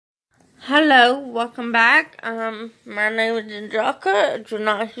Hello, welcome back. My name is Angelica. If you're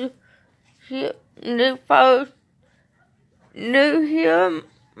not new here,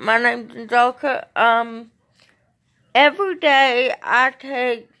 my name is Angelica. Every day I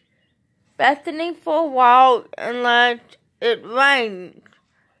take Bethany for a walk unless it rains.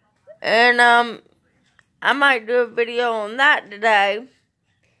 And, I might do a video on that today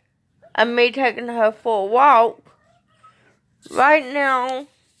of me taking her for a walk. Right now,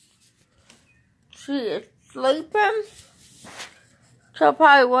 she is sleeping. She'll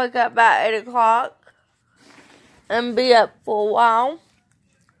probably wake up about 8 o'clock and be up for a while.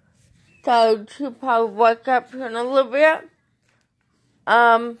 So she'll probably wake up in a little bit.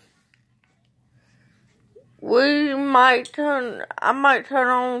 I might turn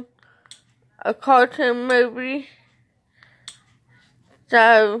on a cartoon movie.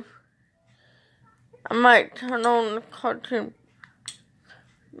 So I might turn on a cartoon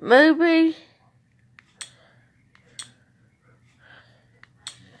movie.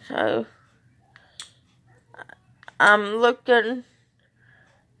 So I'm looking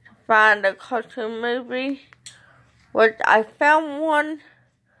to find a cartoon movie, which I found one,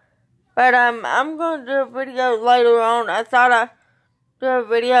 but I'm gonna do a video later on. I thought I'd do a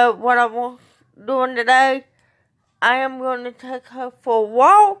video of what I'm doing today. I am going to take her for a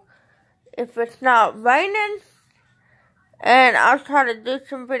walk if it's not raining, and I'll try to do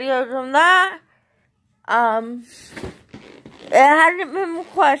some videos on that. It hasn't been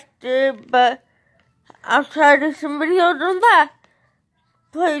requested, but I'll try to do some videos on that.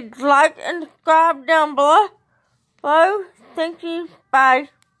 Please like and subscribe down below. Thank you.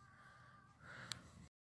 Bye.